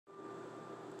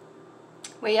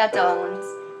Well, yeah, darlings,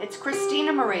 it's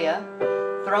Christina Maria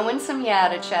throwing some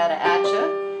yatta chatta at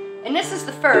you. And this is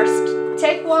the first,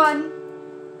 take one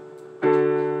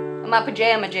of my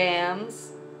pajama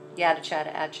jams, yatta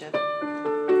chatta at you.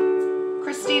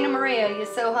 Christina Maria, you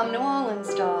so hum New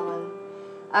Orleans, darling.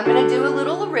 I'm going to do a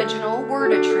little original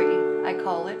WORDETRY. I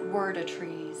call it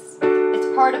WORDETRYs.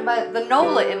 It's part of the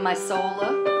NOLA in my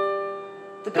SOULA,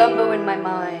 the GUMBO in my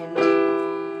mind.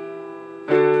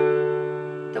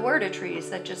 The WORDETRYs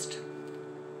that just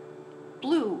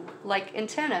blew like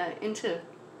antenna into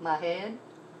my head.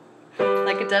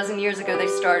 Like a dozen years ago they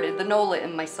started. The NOLA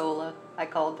in my SOULA, I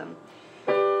called them.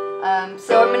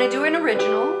 So I'm going to do an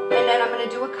original, and then I'm going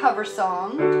to do a cover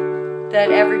song that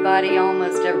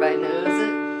almost everybody knows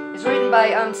it. It's written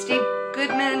by Steve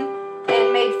Goodman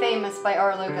and made famous by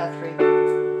Arlo Guthrie.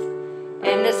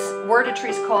 And this WORDETRY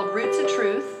is called Roots of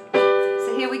Truth.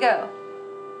 So here we go.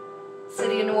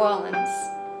 City of New Orleans.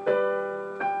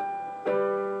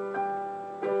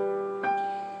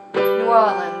 New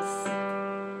Orleans.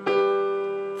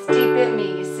 It's deep in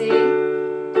me, you see.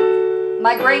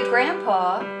 My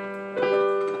great-grandpa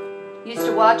used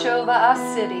to watch over our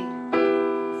city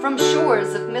from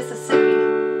shores of Mississippi,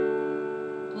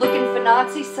 looking for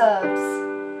Nazi subs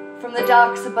from the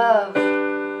docks above.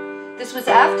 This was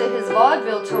after his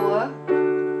vaudeville tour,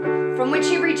 from which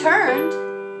he returned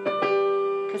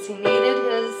because he needed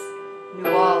his New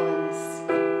Orleans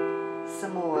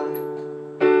some more.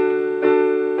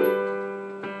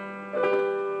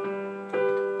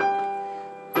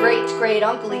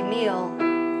 Great-great-uncle Emile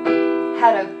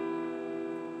had a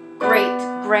great,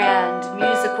 grand,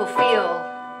 musical feel.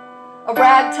 A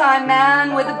ragtime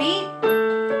man with a beat.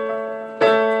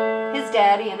 His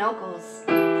daddy and uncles,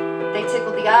 they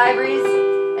tickled the ivories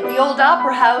at the old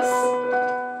opera house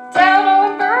down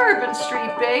on Bourbon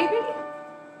Street, baby.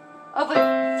 Over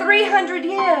 300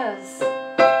 years,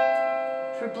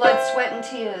 through blood, sweat, and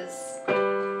tears.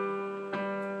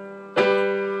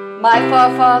 My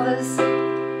forefathers,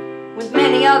 with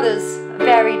many others of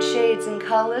varied shades and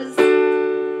colors,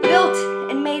 built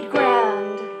and made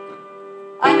grand,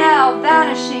 are now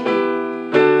vanishing,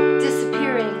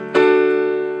 disappearing.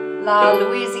 La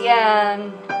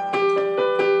Louisiane,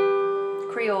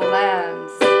 Creole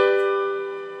lands,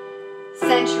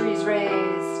 centuries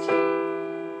raised,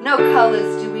 no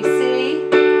colors do we see.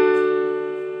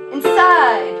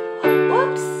 Inside,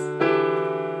 whoops,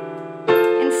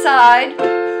 inside,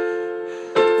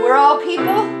 we're all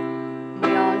people,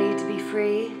 we all need to be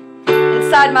free.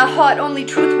 Inside my heart only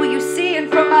truth will you see, and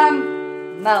from my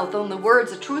mouth only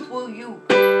words of truth will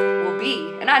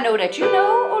be. And I know that you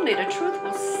know only the truth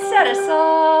will set us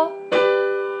all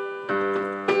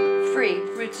free.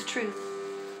 Roots of truth,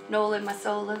 NOLA in my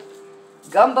SOULA,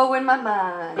 GUMBO in my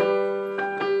mind.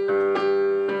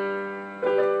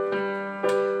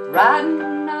 Riding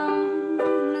on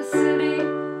the city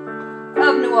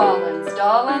of New Orleans,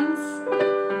 darlings.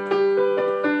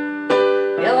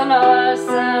 Illinois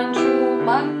Central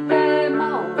Monday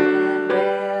morning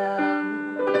rail.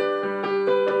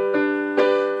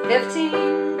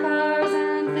 15 cars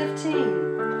and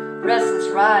 15 restless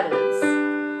riders.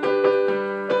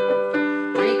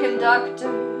 3 conductors,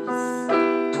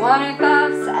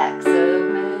 25 sacks of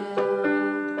mail.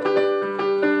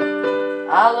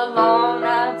 All along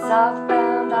that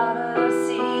southbound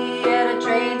Odyssey, and a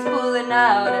train's pulling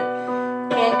out at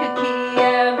Kankakee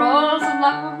and rolls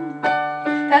along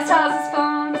past houses,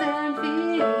 farms, and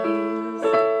fields,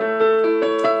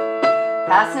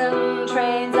 passing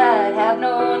trains that have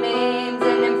no names,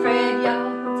 and them freight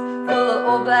yards full of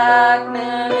old black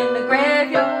men in the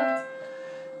graveyards,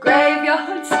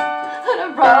 and a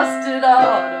rusted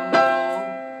automobiles.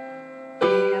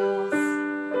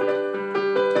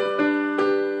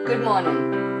 Good morning,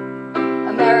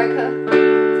 America.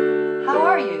 How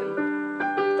are you?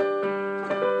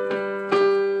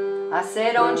 I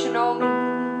say, don't you know me?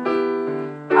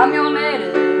 I'm your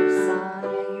native son,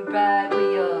 yeah, you ride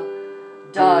with your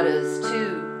daughters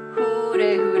too.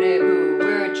 Hoo-de, hoo-de, hoo.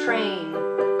 We're a train,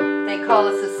 they call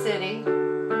us a city.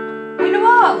 We're New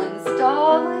Orleans,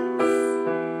 darlings,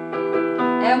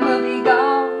 and we'll be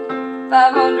gone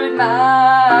 500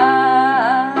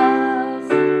 miles.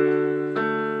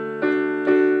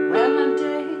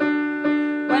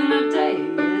 When the day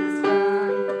is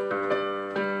done,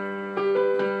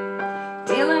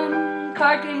 dealing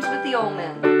card games with the old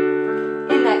men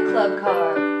in that club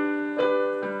car.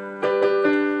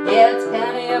 Yeah, it's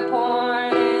penny a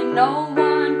pouring and no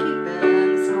one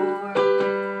keeping score.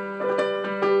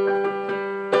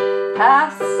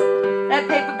 Pass that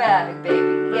paper bag,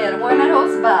 baby. Yeah, the one that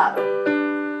holds the bottle.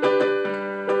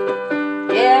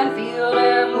 Yeah, and feel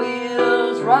them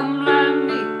wheels rumbling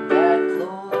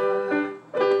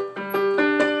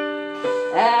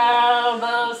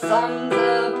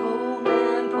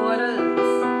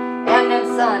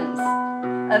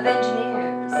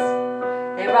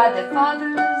their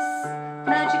fathers'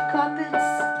 magic carpets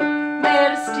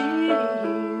made of steel.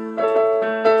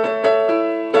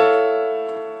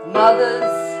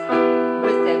 Mothers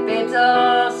with their babes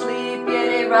all asleep, yeah,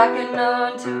 they rockin'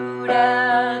 on to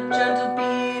that gentle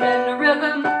beat and the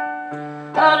rhythm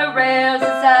of the rails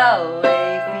is how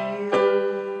they feel.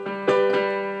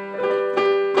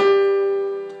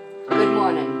 Good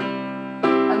morning,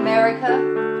 America,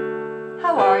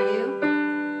 how are you?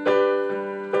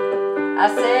 I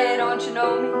say, don't you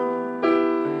know me?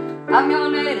 I'm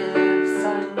your native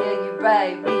son, yeah, you're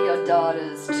right, we your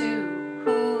daughters too.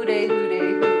 Hoo-day, hoo-day,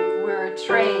 hoo, we're a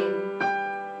train,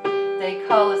 they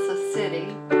call us a city.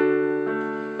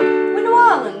 We're New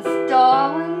Orleans,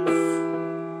 darlings,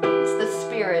 it's the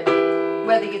spirit.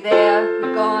 Whether you're there,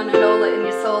 you're gone, and NOLA and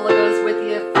your SOULA goes with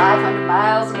you 500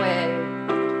 miles away.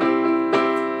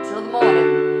 Till the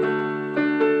morning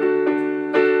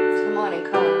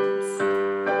comes.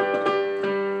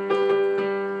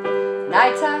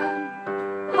 Nighttime,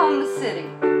 home the city,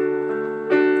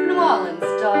 New Orleans,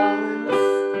 darlings,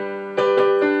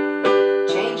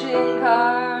 changing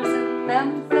cars in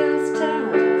Memphis,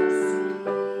 Tennessee.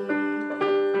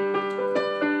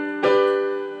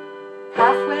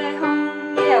 Halfway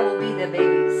home, yeah, we'll be there,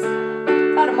 babies,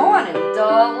 by the morning,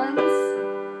 darlings,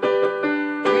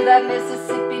 through that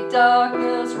Mississippi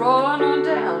darkness, rolling on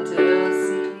down to the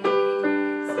sea.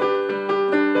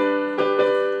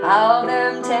 All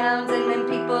them towns and them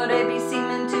people, they be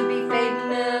seeming to be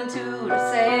fading into the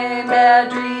same bad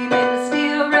dream in the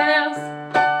steel rails.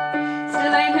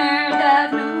 Still ain't heard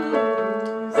that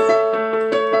news.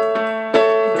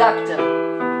 Conductor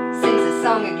sings a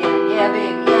song again, yeah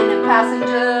baby, and them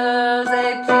passengers,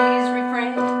 they please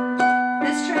refrain.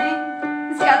 This train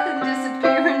has got them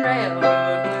disappearing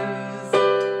railroad blues.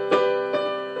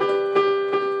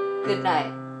 Good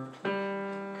night.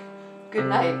 Good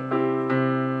night,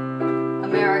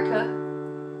 America,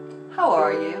 how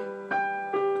are you?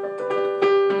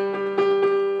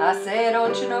 I say,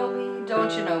 don't you know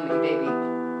me, baby?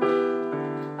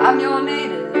 I'm your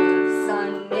native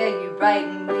son, yeah, you right,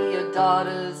 and we your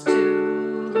daughters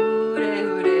too. Hoo-day,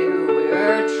 hoo-day, hoo,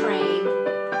 we're a train,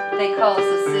 they call us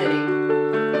a city.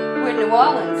 We're New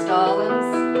Orleans, darlings,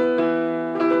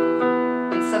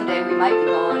 and someday we might be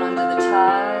going under the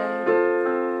tide,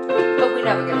 but we're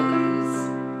never gonna lose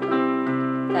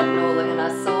that NOLA in our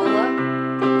SOULA,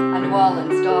 our New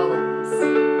Orleans darlings,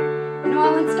 New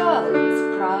Orleans darlings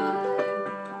pride.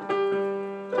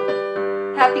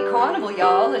 Happy Carnival,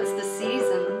 y'all, it's the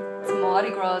season. It's Mardi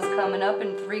Gras coming up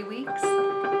in 3 weeks.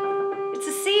 It's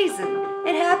a season,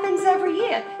 it happens every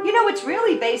year. You know, it's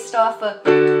really based off of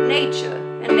nature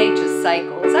and nature's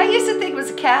cycles. I used to think it was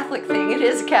a Catholic thing, it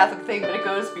is a Catholic thing, but it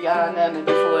goes beyond them and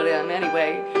before them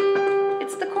anyway.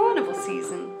 It's the carnival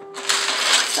season.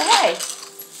 So hey,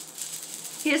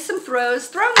 here's some throws.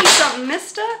 Throw me something,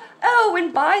 mister. Oh,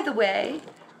 and by the way,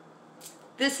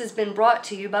 this has been brought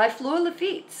to you by FLEUR,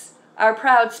 our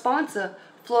proud sponsor.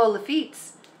 FLEUR,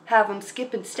 have them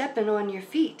skipping, stepping on your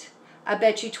feet. I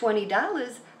bet you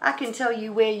 $20 I can tell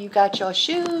you where you got your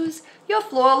shoes. Your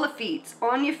FLEUR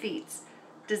on your feet.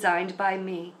 Designed by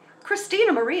me,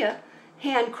 Christina Maria,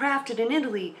 handcrafted in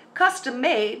Italy, custom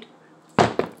made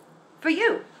for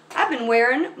you. I've been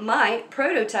wearing my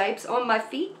prototypes on my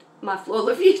feet. My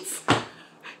FLEUR.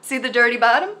 See the dirty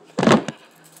bottom?